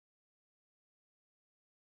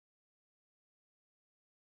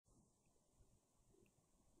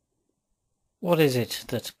What is it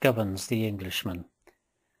that governs the Englishman?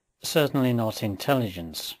 Certainly not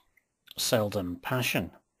intelligence, seldom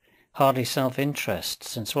passion, hardly self-interest,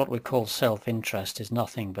 since what we call self-interest is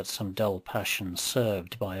nothing but some dull passion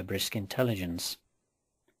served by a brisk intelligence.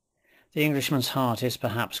 The Englishman's heart is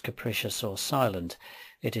perhaps capricious or silent.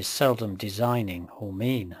 It is seldom designing or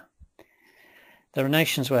mean. There are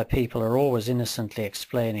nations where people are always innocently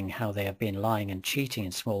explaining how they have been lying and cheating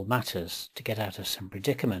in small matters to get out of some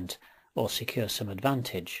predicament or secure some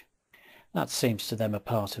advantage. That seems to them a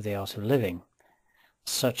part of the art of living.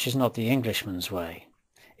 Such is not the Englishman's way.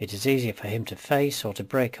 It is easier for him to face or to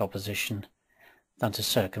break opposition than to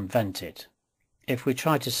circumvent it. If we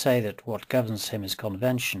try to say that what governs him is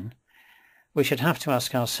convention, we should have to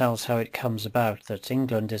ask ourselves how it comes about that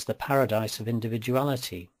England is the paradise of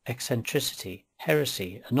individuality, eccentricity,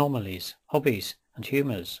 heresy, anomalies, hobbies, and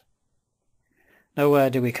humours. Nowhere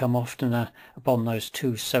do we come oftener upon those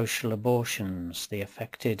two social abortions, the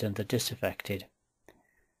affected and the disaffected.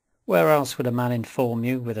 Where else would a man inform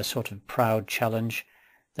you, with a sort of proud challenge,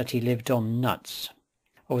 that he lived on nuts,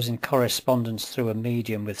 or was in correspondence through a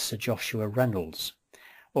medium with Sir Joshua Reynolds,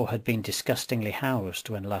 or had been disgustingly housed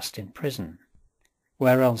when last in prison?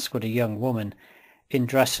 Where else would a young woman, in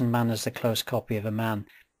dress and manners the close copy of a man,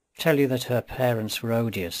 tell you that her parents were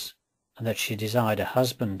odious, and that she desired a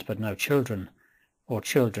husband but no children, or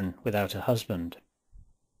children without a husband?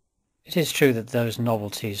 It is true that those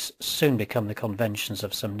novelties soon become the conventions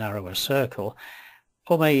of some narrower circle,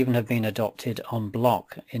 or may even have been adopted en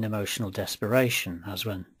bloc in emotional desperation, as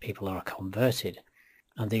when people are converted,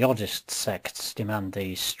 and the oddest sects demand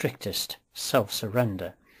the strictest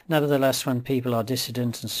self-surrender. Nevertheless, when people are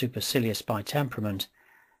dissident and supercilious by temperament,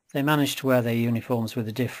 they manage to wear their uniforms with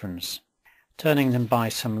a difference, turning them by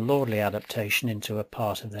some lordly adaptation into a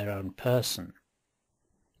part of their own person.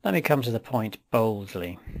 Let me come to the point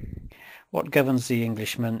boldly. What governs the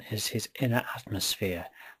Englishman is his inner atmosphere,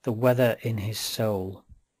 the weather in his soul.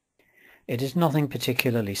 It is nothing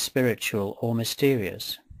particularly spiritual or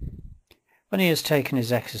mysterious. When he has taken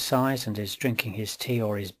his exercise and is drinking his tea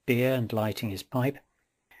or his beer and lighting his pipe,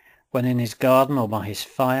 when in his garden or by his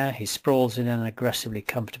fire he sprawls in an aggressively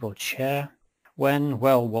comfortable chair, when,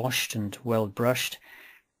 well washed and well brushed,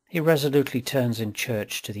 he resolutely turns in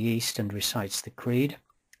church to the east and recites the creed,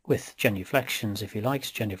 with genuflections if he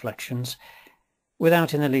likes genuflections,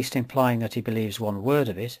 without in the least implying that he believes one word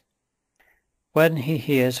of it, when he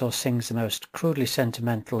hears or sings the most crudely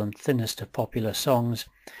sentimental and thinnest of popular songs,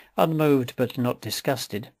 unmoved but not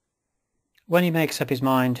disgusted, when he makes up his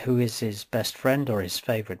mind who is his best friend or his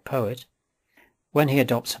favourite poet, when he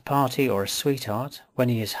adopts a party or a sweetheart, when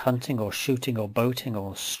he is hunting or shooting or boating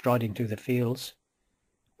or striding through the fields,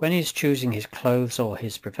 when he is choosing his clothes or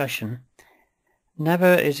his profession,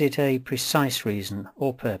 never is it a precise reason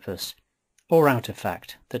or purpose or outer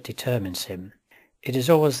fact that determines him. It is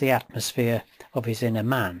always the atmosphere of his inner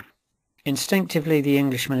man. Instinctively the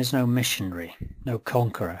Englishman is no missionary, no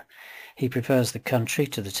conqueror. He prefers the country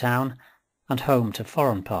to the town and home to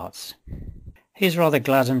foreign parts. He is rather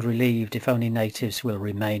glad and relieved if only natives will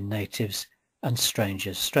remain natives and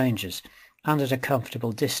strangers strangers, and at a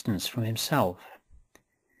comfortable distance from himself.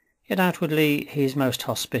 Yet outwardly he is most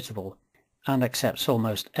hospitable and accepts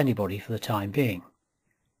almost anybody for the time being.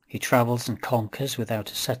 He travels and conquers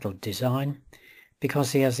without a settled design,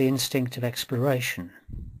 because he has the instinct of exploration.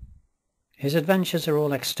 His adventures are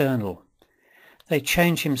all external. They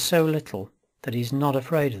change him so little that he is not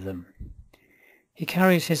afraid of them. He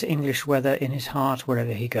carries his English weather in his heart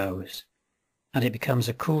wherever he goes, and it becomes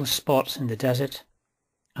a cool spot in the desert,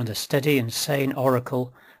 and a steady and sane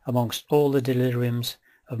oracle amongst all the deliriums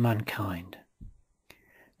of mankind.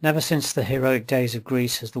 Never since the heroic days of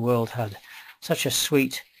Greece has the world had such a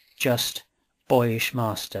sweet, just, boyish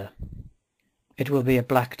master. It will be a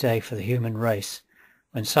black day for the human race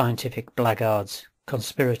when scientific blackguards,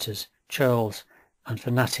 conspirators, churls, and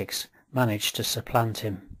fanatics manage to supplant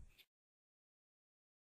him.